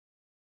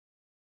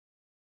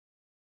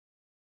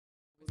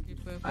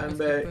I'm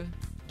back.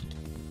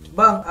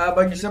 Bang,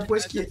 bagi siapa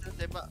sikit.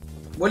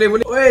 Boleh.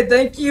 Oi,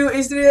 thank you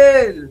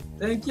Israel.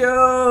 Thank you.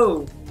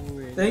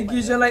 Thank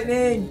you John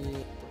Lightning.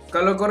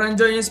 Kalau korang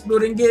join yang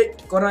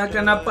RM10, korang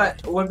akan dapat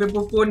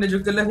wallpaper phone dan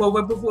juga live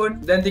wallpaper phone.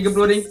 Dan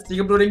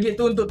RM30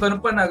 tu untuk tahun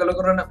depan lah kalau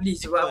korang nak beli.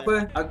 Sebab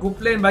apa? Aku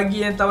plan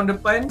bagi yang tahun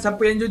depan, siapa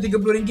yang join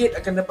RM30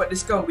 akan dapat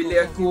diskaun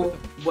bila aku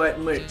buat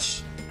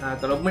merch.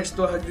 Kalau merch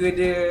tu harga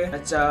dia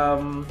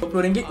macam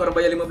RM20, korang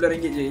bayar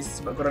RM15 je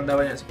sebab korang dah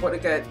banyak support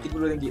dekat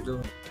RM30 tu.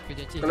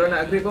 Kalau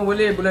nak upgrade pun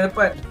boleh bulan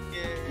depan.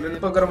 Bulan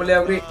depan korang boleh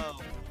upgrade.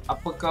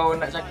 Apa kau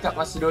nak cakap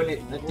masa donate?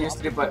 Nanti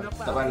stream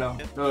tak balau.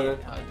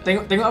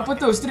 Tengok apa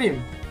tu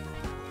stream?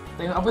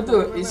 Tengok apa tu?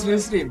 Israel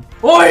stream.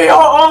 Oh ya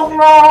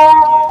Allah.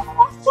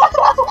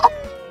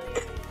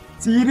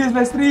 Serius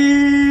lah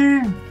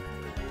stream.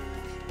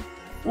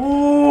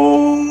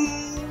 Oh.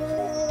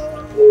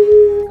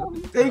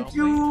 Thank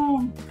you.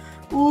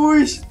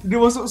 Uish, dia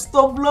masuk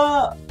stop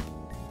pula.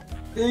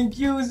 Thank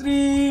you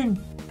stream.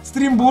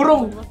 Stream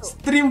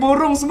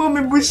borong semua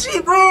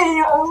membership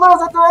ya Allah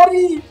satu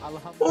hari.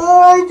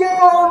 Oh ya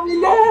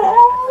Alhamdulillah.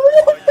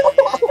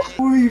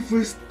 Ui,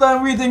 first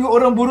time weh tengok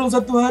orang borong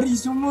satu hari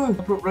semua.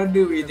 Support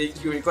brother weh, thank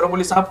you. Korang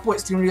boleh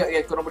support stream juga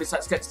kan. Korang boleh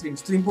subscribe stream.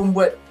 Stream pun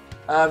buat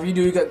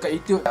video juga kat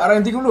YouTube.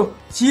 Arang tengok dulu.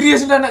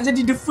 Serius lah nak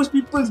jadi the first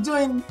people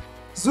join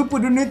super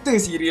donator.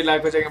 Serius lah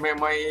kau jangan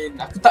main-main.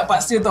 Aku tak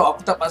paksa tau.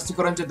 Aku tak paksa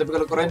korang join. Tapi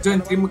kalau korang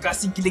join, terima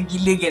kasih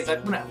gila-gila guys.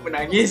 Aku nak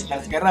menangis lah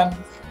sekarang.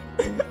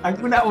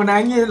 Aku nak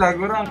menangis lah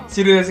korang.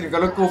 Serius.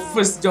 Kalau kau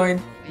first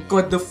join, kau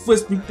the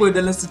first people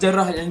dalam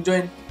sejarah yang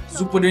join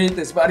super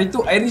donator. Sebab hari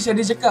tu Irish ada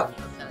cakap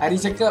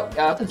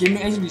apa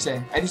gaming Irish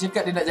Irish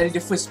cakap dia nak jadi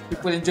the first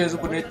people yang join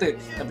super donator.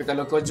 Tapi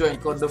kalau kau join,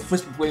 kau the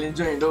first people yang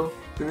join tu,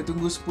 kena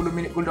tunggu 10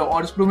 minit cooldown. Oh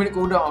ada 10 minit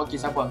cooldown.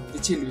 Okay sabar, kita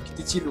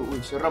chill dulu.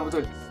 Ui seram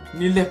betul.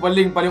 Ni live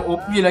paling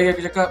OP lah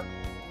aku cakap.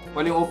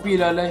 Paling OP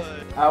lah live.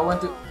 I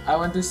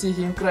want to see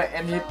him cry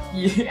and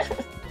happy.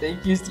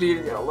 Thank you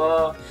Streem. Ya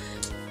Allah.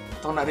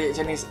 Tahu nak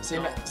react macam ni.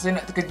 Saya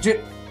nak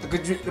terkejut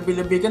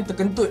lebih-lebih kan,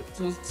 terkentut.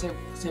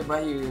 Saya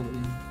bahaya.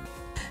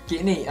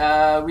 CakeNICK,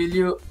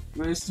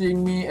 will sing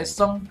me a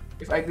song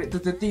if I grade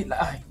to 30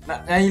 lah.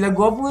 Nak nyanyi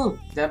lagu apa tu?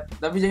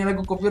 Tapi jangan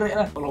lagu copyright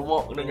lah.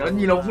 Alamak, kena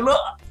nyanyi lah pula.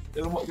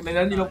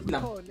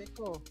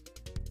 Neko.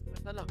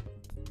 Masalah.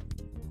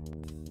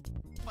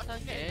 Pak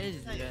sangat.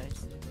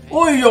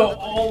 Oh ya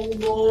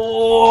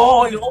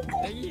Allah. Ya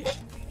Allah.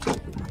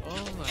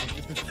 Oh my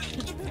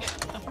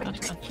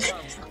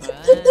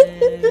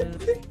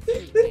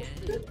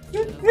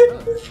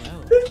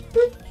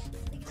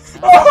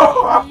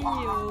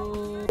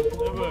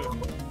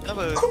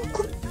Apa?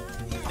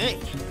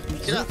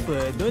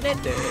 Super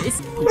donator is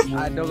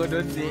ada orang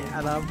donate.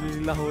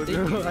 Alhamdulillah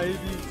hari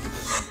ni.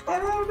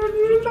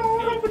 Alhamdulillah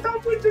orang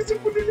pertama je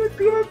super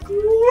donator aku.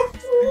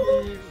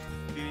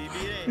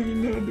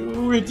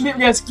 Aduh, clip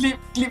guys, clip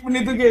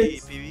benda tu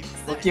guys.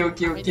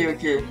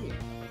 Okay.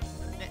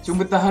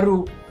 Cuma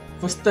terharu.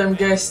 First time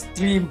guys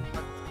stream.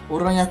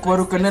 Orang yang aku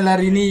baru kenal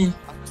hari ni.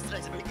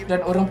 Dan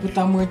orang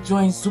pertama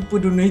join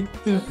super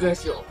donator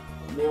guys. Ya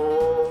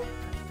Allah.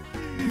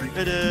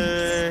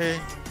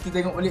 Kita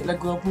tengok balik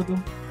lagu apa tu.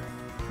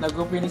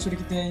 Lagu apa yang dia suruh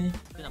kita nyanyi.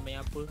 Itu namanya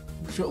apa?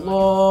 Masya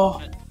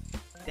Allah.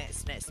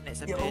 Next.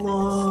 Ya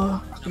Allah.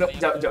 Aku nak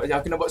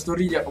aku nak buat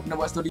story je. Aku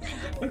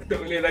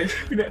tak boleh lagi.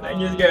 Aku nak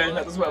nangis guys.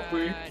 Tak tahu sebab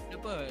apa.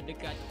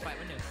 Dekat tempat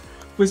mana?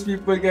 First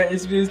people guys,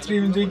 Israel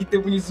stream join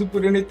kita punya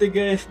super donator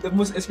guys. The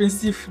most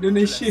expensive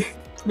donation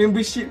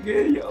membership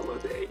guys. Ya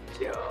Allah, thank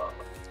you.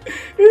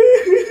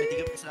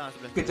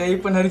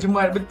 Keajaiban hari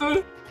Jumaat,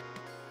 betul?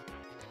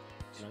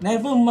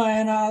 Never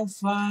mind, I'll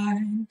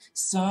find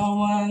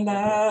someone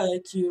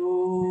like you.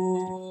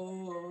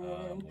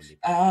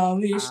 I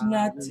wish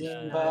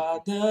nothing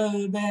but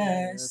the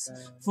best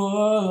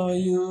for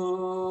you.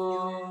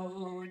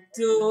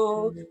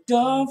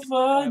 Don't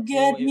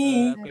forget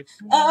me.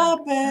 I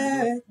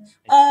bet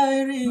I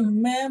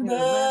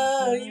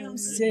remember you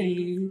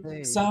say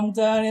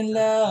sometimes in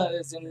love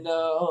is in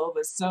love,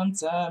 but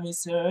sometimes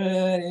it's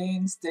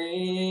hurting instead.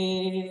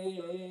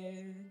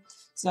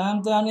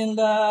 Sometimes in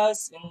love,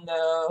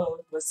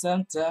 but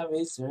sometimes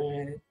it's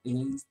hurt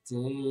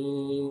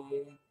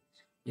instead.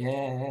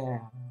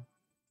 Yeah.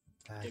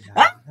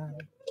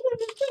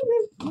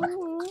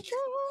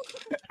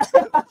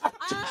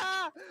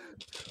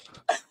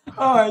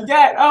 Oh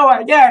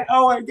my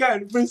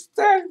god, first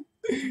time.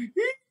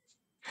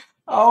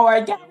 Oh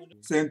my god.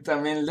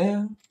 Sometimes in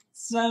love,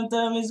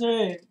 sometimes it's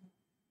hurt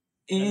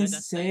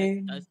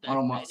instead.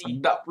 Alamak,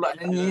 sedap pula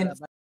nyanyi kan.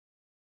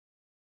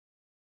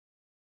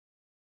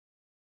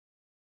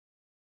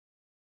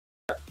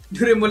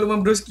 Dia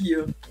malu-malu broski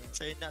je.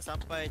 Saya nak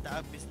sampai tak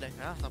habis live.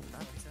 Sampai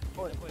tak habis lah.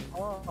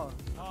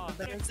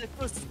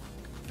 Kus.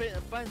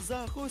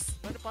 Panza kus.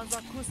 Mana panza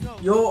kus kau?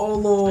 Ya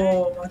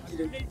Allah, mati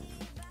dah.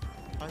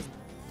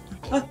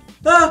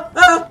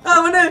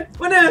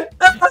 Mana?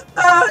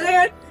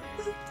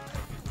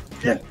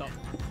 Jangan.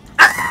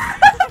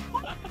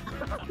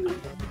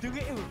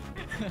 Tunggu tu.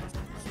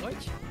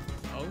 Ouch.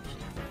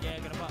 Okay,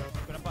 aku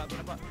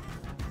nampak.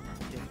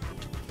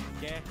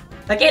 Okay.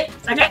 Sakit.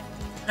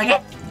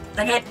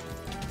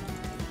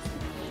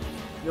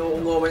 Ya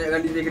Allah, banyak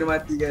kali dia kena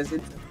mati guys.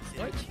 Ouch.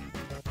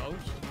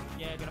 Ouch.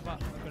 Yeah, aku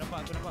nampak.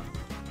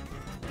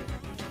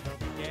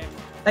 Yeah.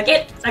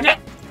 Sakit.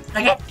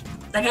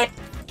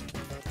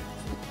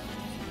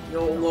 Ya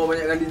Allah,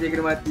 banyak kali dia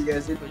kena mati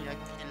guys. Kau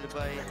yakin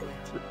lebay.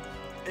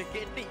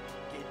 CakeNICK.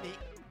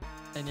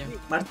 Tanya.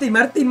 Martin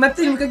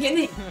bukan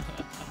CakeNICK.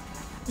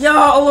 Ya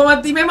Allah,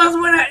 mati memang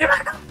semua nak.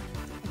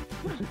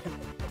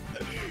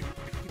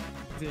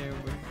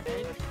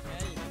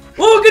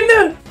 Oh,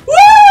 kena.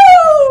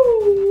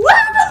 Woo!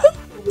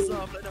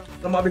 Besar pula dah.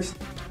 Lama habis.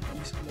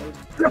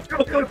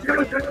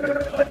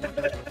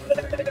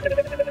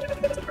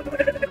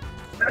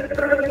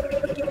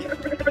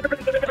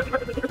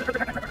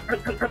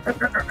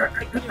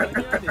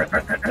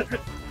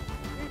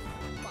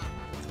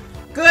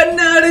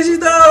 Kena di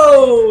situ.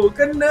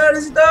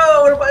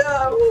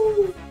 Nampaknya.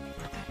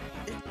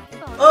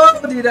 Oh,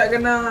 tidak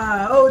kena.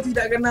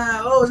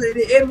 Oh, saya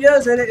di aim ya.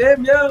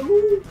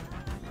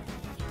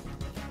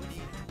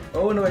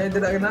 Oh, nampaknya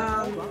tidak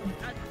kena.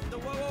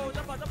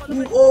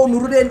 Oh,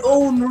 Nuruddin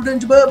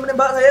cuba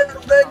menembak saya.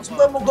 Nuruddin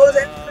cuba mogol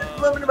saya.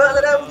 Cuba menembak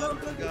saya.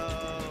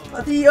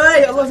 Mati,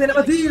 oi. Allah, saya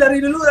nak mati. Lari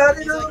dulu.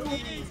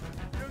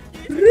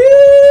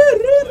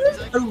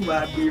 Aduh,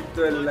 mati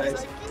betul lah.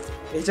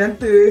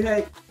 Cantik,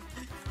 hai.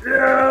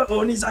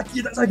 Oh, ni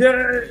sakit tak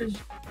sakit.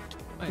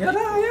 Ya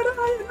dah.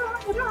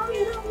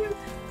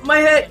 My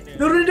head.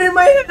 Nuruddin,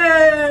 my head.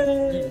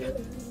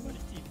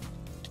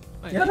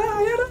 Ya dah.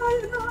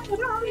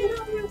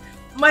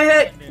 My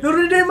head.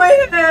 Nuruddin, my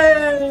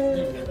head.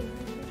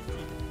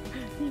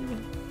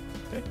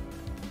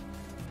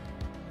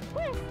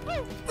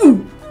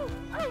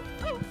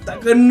 Tak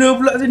kena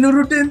pula si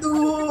Nuruddin tu.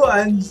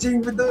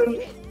 Anjing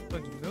betul.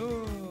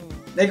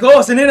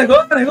 Neko, sini Neko.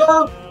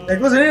 Oh!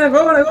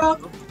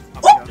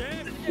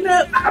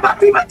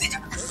 Mati.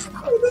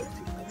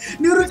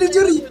 Nuruddin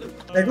curi.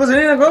 Neko,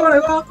 sini Neko.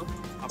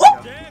 Oh!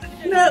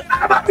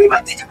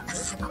 Mati.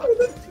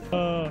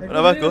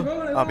 Kenapa aku?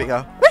 Ambil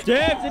kau.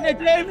 James, sini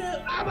James.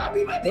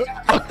 Mati.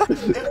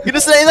 Kena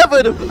snack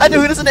siapa tu? Aduh,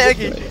 kena snack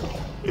lagi.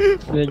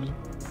 Lagi.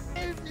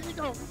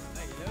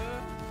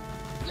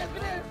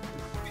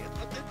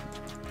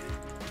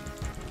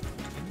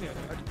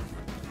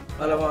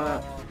 Alamak.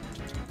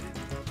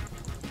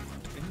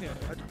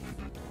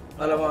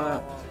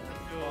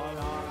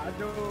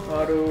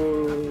 Aduh.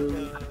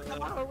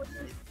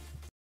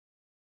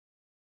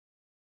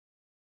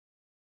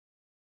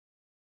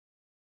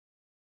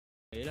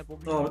 Yalah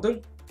problem. Oh,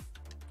 betul.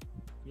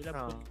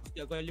 Yalah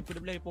setiap kali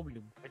benda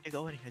problem. Ada kat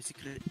bawah ni,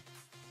 secret.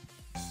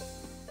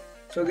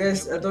 So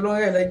guys,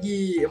 tolong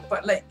lagi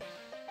 4 like.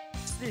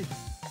 Streem.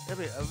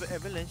 Apa?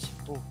 Avalanche.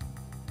 Oh.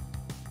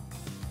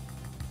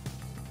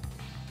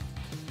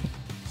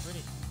 Mana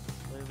ni?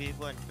 Wave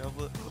 1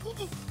 cover.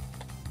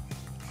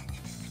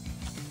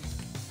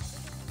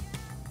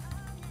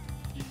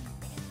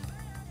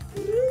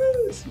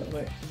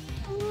 Selamat.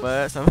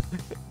 Baik, sama.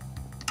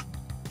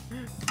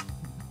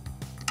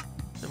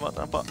 Mak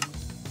tak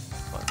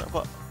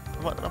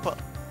nampak.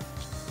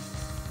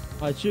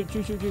 Shoot.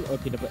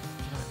 Okey, dapat.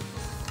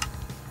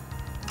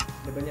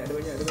 Ada banyak.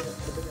 Mana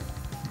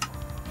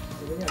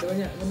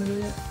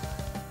banyak?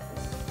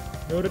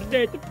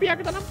 Nuruddin, tepi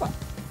aku tak nampak.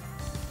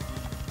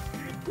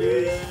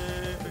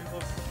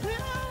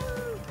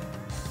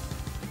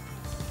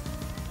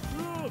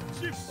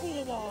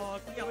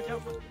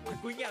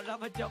 Aku ingat lah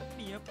macam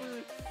ni apa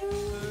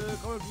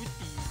Call of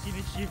Duty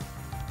kena shift.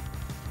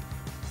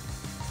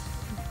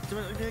 Macam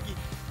mana ini lagi?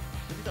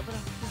 Tapi tak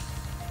apalah.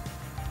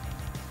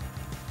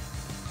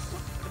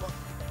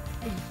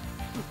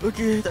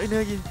 Okey, tak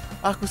kena lagi.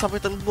 Aku sampai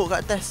terlembuk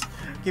kat atas.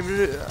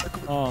 Kamera aku.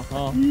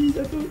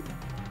 Jatuh.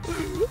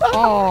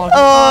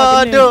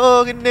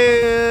 Aduh, kena.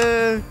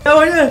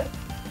 Awalnya.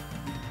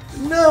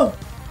 No.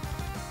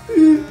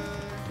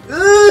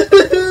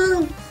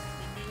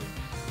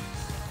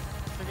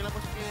 Jangan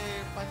lepas ke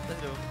pantas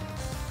tu.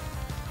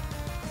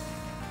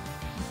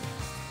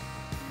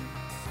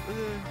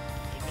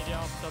 Ini dia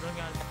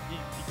pertarungan di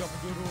 3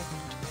 penjuru.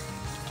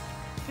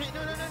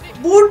 No.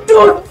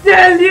 Bodoh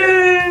dia.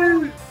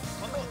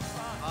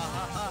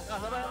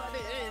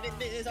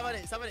 Sabar.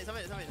 Okay.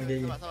 Sabar.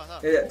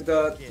 Ya,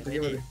 tukar Okay,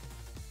 game.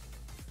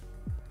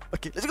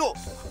 Okay, let's go.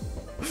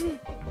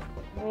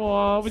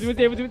 Wah,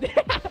 betul-betul.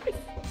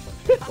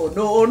 Oh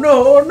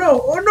no.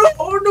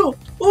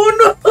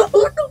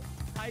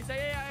 Hai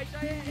saya.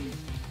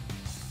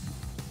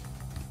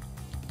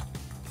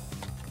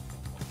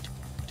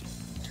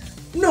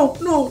 No,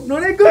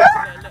 Neko.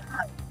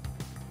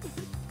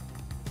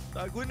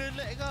 Tak guna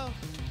lag kau.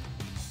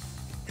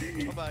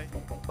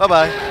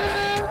 Bye-bye.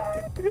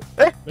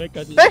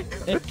 Mereka tu. Eh.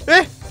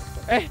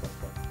 Eh?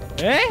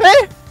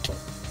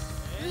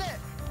 Lag.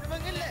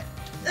 Memang lag.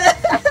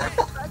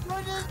 Tak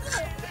guna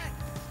lag.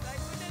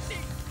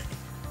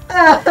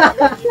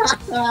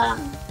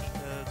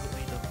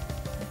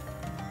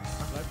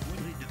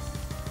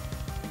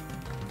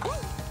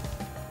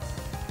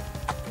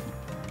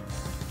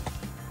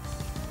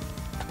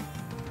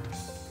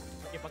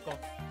 Okay, pakor.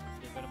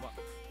 Okay, kau nampak.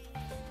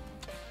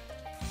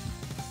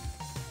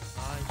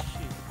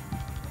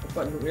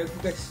 Nampak noob aku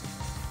guys.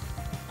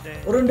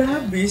 Orang dah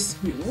habis.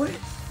 Wait, what?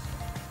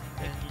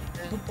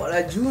 Nampak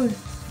laju kan.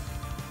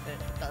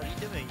 Tak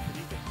rhythm lagi,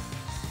 rhythm.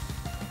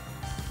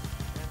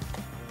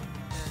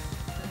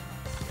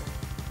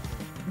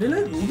 Dia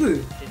lagu ke?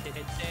 Enggak,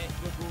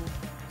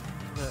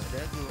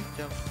 dia lagu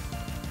macam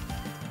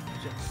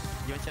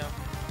dia macam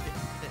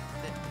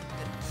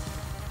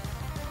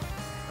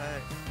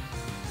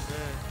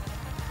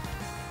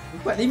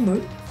Empat lima?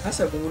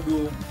 Asal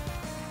pengundur. Lepas.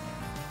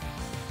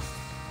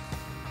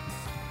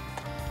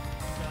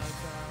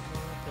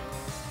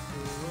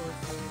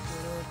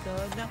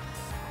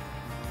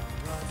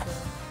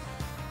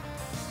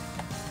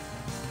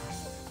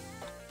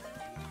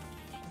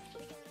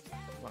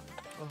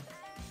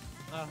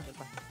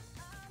 Lepas.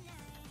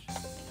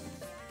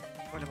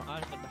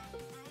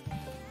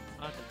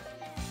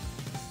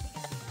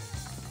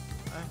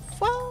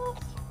 fuck.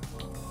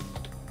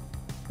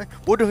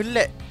 Bodoh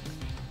lag.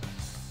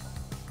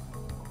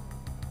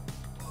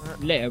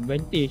 Lag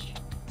advantage.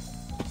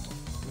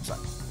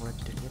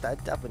 Bodoh ni tak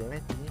ada apa dia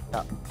mati ni.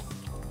 Tak.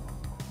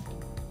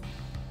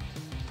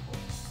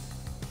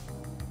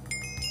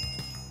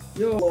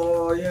 Yo,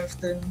 you have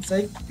 10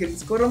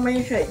 seconds. Korang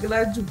main hack ke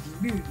laju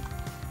gila?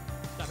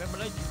 Tak memang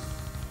laju.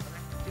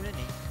 Macam mana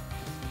ni?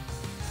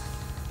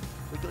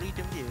 Untuk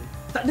rhythm dia.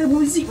 Tak ada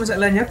muzik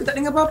masalahnya. Aku tak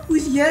dengar apa-apa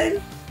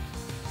sial.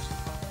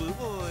 Apa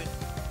pun.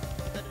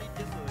 Tak ada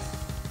rhythm pun.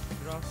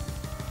 Drop.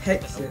 Hack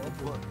Tak sial.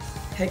 tahu apa.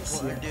 Hack Oh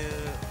sial. ada.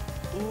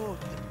 Oh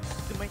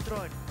kita main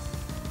Tron.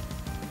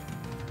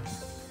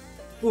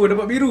 Oh,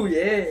 dapat biru.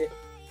 Yeah.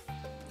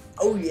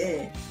 Oh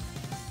yeah.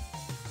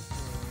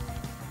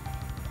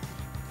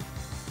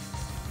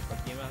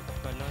 Bagi lah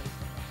kepala.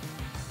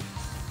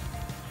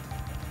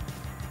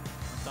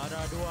 Antara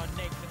dua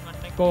Nick dengan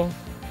Neko.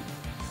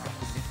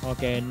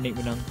 Okay, Nick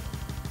menang.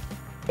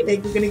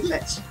 Neko kena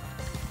clutch.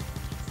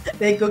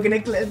 Neko kena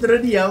clutch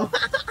terus diam.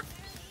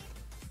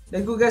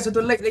 Neko guys,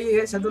 satu like lagi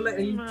guys. Satu like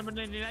lagi.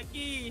 Benda ni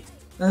lagi.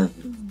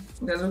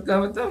 Enggak suka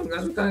betul.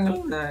 Enggak suka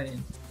ngelai.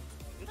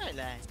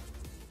 Kenallah.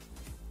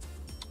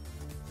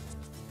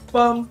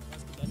 Pam.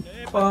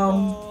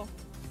 Pam.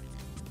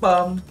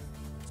 Pam.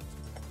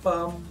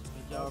 Pam.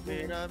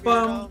 Pam.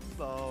 Pam.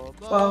 Pam.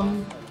 Pam.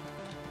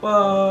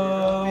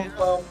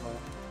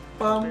 Pam.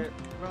 Pam.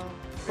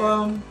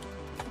 Pam.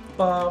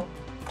 Pam.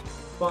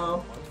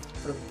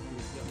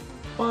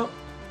 Pam.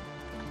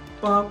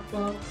 Pam.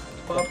 Pam.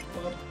 Pam.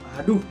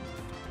 Aduh.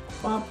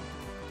 Pam.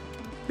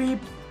 Pip.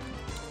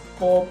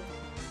 Pop.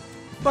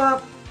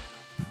 Pap.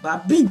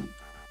 Babi.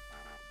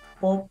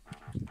 Pop.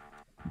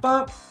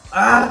 Pap.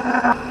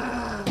 Ah.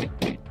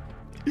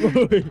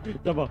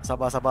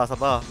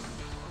 Sabar.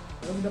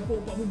 Kalau dapur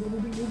pak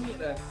mobil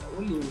dah. Tak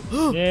boleh.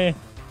 Eh,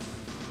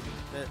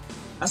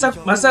 Asal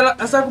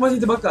aku masih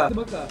terbakar.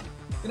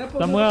 Kenapa?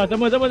 sama.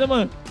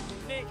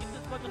 Nick, kita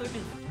sepakat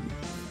ni.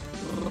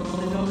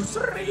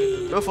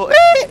 Sorry. Go for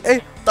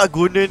tak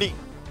guna ni.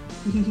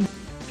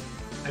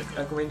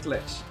 Aku main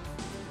clutch.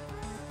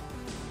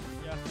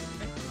 Ya.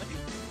 Mati.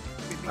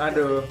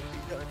 Aduh.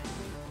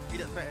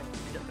 Tidak try.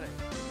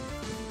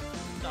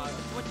 Tak,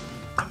 aku mati.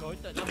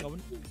 Tak jangan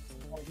benda.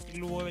 Aku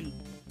keluar balik.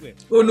 Weh.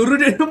 Oh,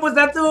 Nuruddin nombor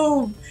 1.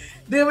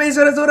 Dia main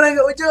sorang-sorang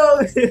kat ujung.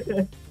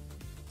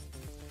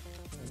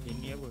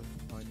 Ini apa?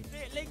 Oh ni.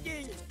 Nick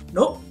lagi.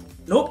 Nope.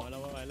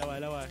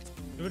 Lawan.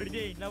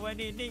 Nuruddin, lawan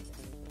ni, Nick.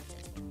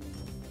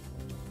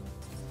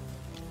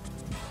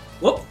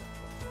 Wop.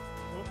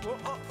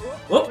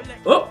 Oh.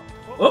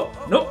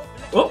 No.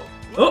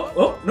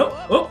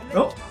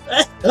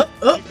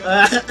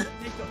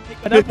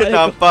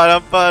 Nampak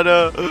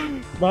dah.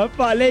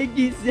 Bapak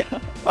lagi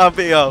siap.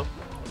 Ambil kau.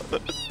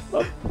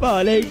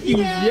 Bapak lagi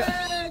siap.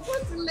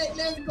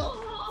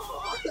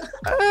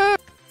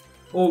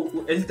 Oh,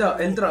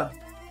 Eltra.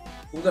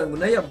 Bukan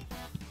guna ayam.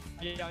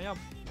 Ayam.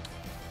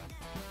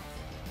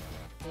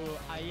 Oh,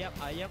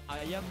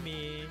 ayam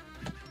ni.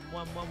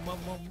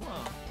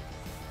 Muah.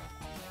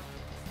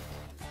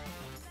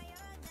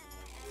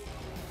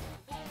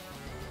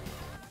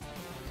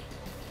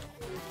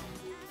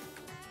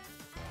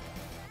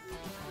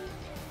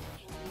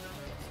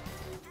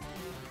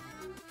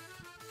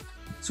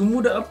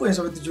 Semua dah apa yang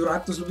sampai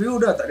 700 lebih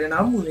dah tak ada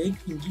nama lagi.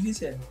 Gila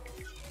sial.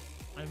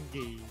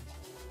 Anjay.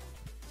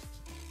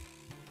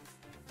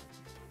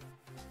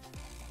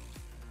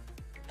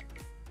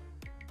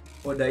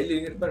 Oh, dah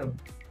hilang kat depan tu.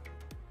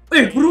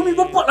 Kurumi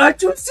bapak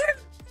lacun sial.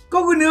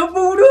 Kau guna apa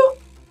bodoh?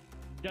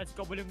 Just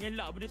kau boleh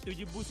mengelak benda tu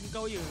je boost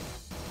kau je.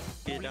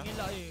 Kau boleh dah.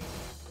 mengelak je.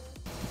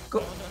 Kau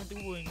Kau tak hantu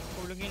pun. Kau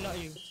boleh mengelak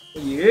je.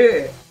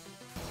 yeah.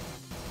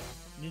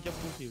 Ni macam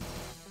boost je.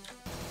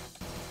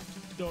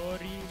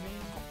 Sorry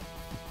man.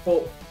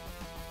 Pop.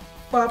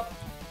 Pap.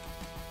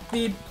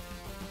 Pip.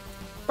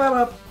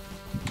 Pap.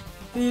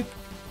 Pip.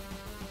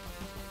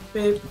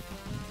 Pip.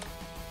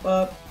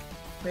 Pap.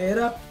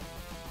 Perap.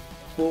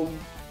 Pum.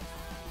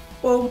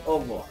 Pum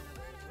Allah.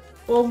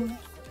 Pum.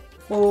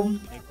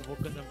 Aku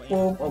fokus nampak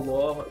Pum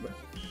Allah.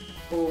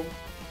 Pum.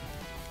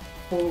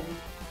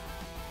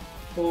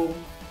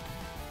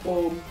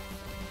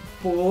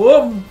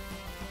 Pum.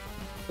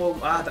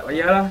 Tak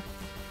payahlah.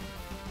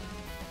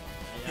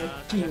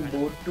 King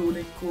bodoh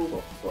ni kau.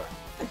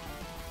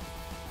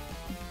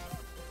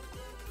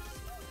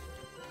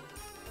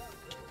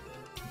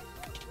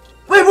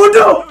 Weh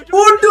bodoh!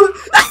 Bodoh!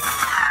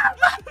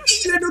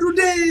 Gila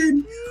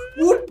Nuruddin!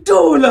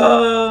 Bodoh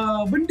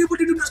lah! Benda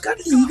boleh duduk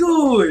sekali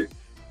kot!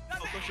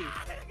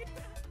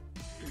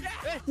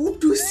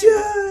 Bodoh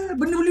sial!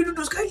 Benda boleh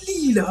duduk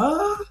sekali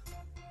lah!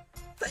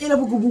 Tak payahlah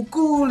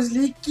pukul-pukul,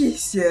 selekeh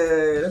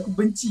sial! Aku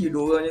benci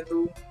dua orang yang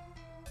tu.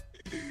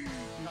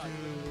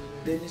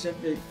 Denny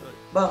Syafiq.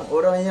 Bang,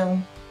 orang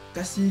yang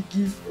kasih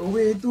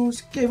giveaway tu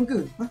scam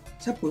ke? Ha?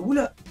 Siapa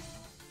pula?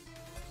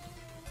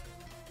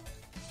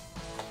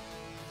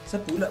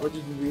 Siapa pula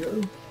bagi giveaway kat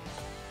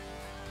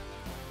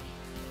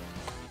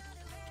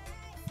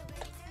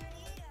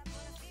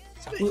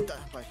tu?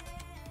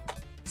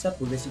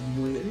 Siapa kasi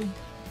giveaway kat tu?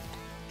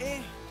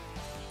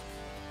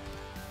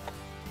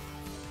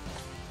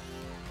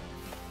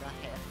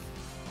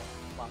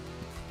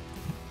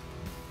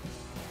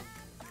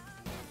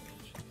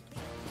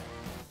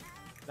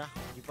 Dah,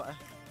 give up lah.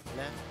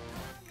 Left.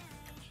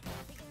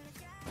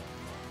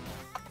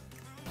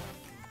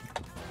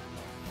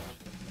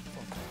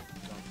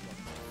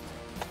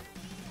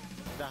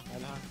 Dah,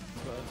 alah.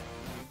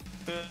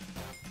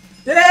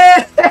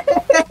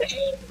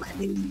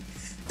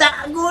 Tak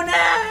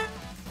guna.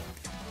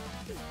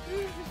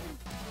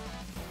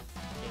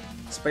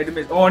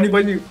 Spider-Man. Oh, ni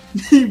bahaya.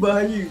 Ni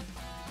bahaya.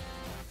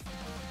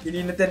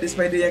 Ini nanti ada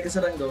spider yang akan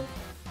serang kau.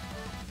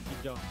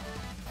 Hijau.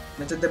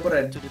 Macam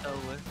temporan. Macam dia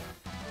tahu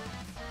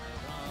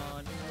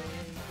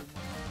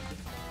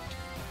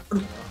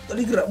Aduh, tak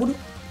boleh gerak bodoh.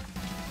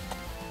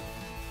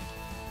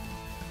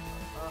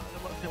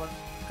 Nampak dia makan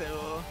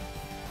tu.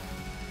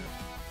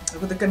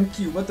 Aku tekan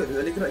Q, patut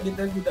tak boleh gerak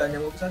kita. Aku dah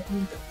hanya berapa satu.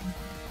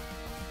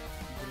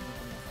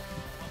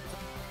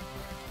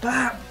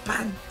 Pak,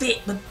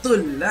 pantik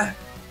betul lah.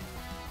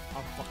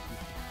 Fuck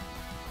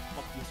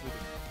you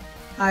sudah.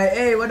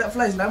 Hai, what up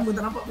flies? Lama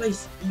tak nampak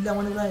flies. Hilang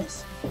mana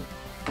flies?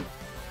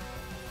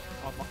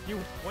 Fuck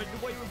you. Why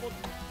you vote?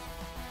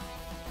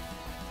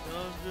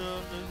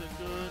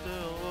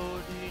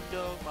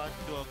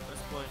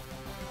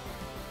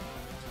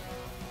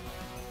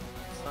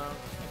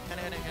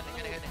 Kene.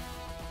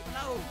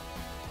 No.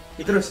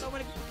 Terus.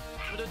 Betul.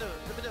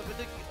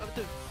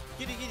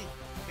 Kiri.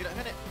 Gerak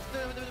kanan.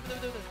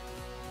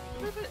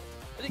 Betul.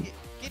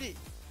 Kiri.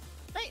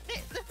 Naik.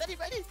 Tadi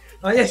Pak ni.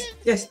 Oh yes.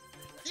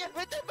 Ya,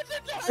 betul.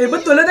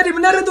 Betul lah tadi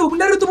menara tu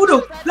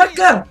bodoh.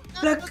 Belakang.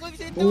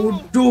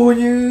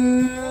 Bodohnya.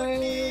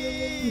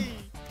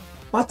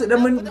 Patut dah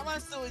Tak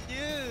masuk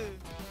je.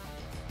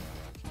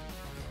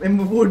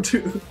 member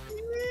bodoh.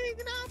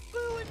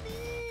 Kenapa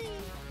ni?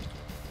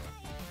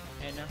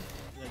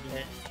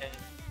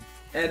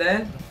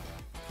 Dah.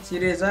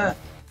 Serius lah.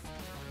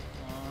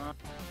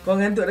 Kau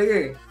ngantuk dah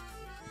ke?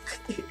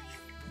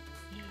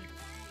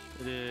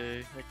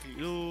 Nak klik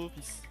dulu,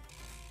 please.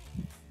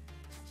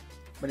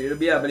 Balik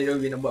lobby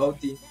nak buat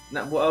outing.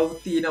 Nak buat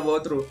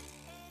outro.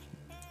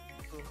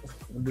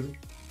 Bodoh.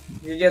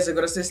 Okay guys,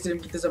 aku rasa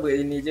stream kita sampai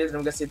kat sini je. Terima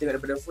kasih tengok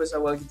daripada first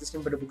awal kita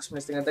stream pada pukul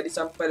 9.30 tadi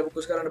sampai dah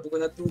pukul sekarang dah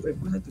pukul 1.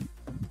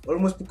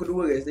 Almost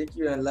pukul 2 guys. Thank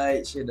you dan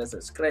like, share dan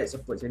subscribe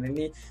support channel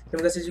ni.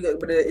 Terima kasih juga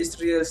kepada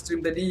Israel stream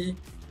tadi.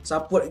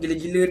 Support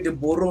gila-gila, dia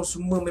borong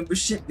semua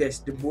membership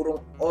guys. Dia borong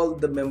all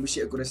the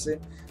membership aku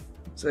rasa.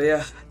 So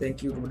yeah,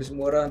 thank you kepada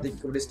semua orang, thank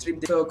you kepada stream.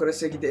 So aku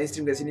rasa kita end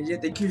stream kat sini je.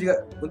 Thank you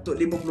juga untuk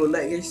 50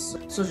 like guys.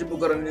 So jumpa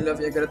korang di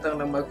live yang akan datang.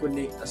 Nama aku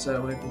Nick.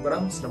 Assalamualaikum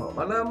korang. Selamat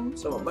malam,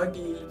 selamat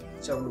pagi.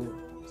 Ciao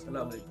dulu.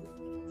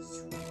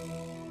 Assalamualaikum.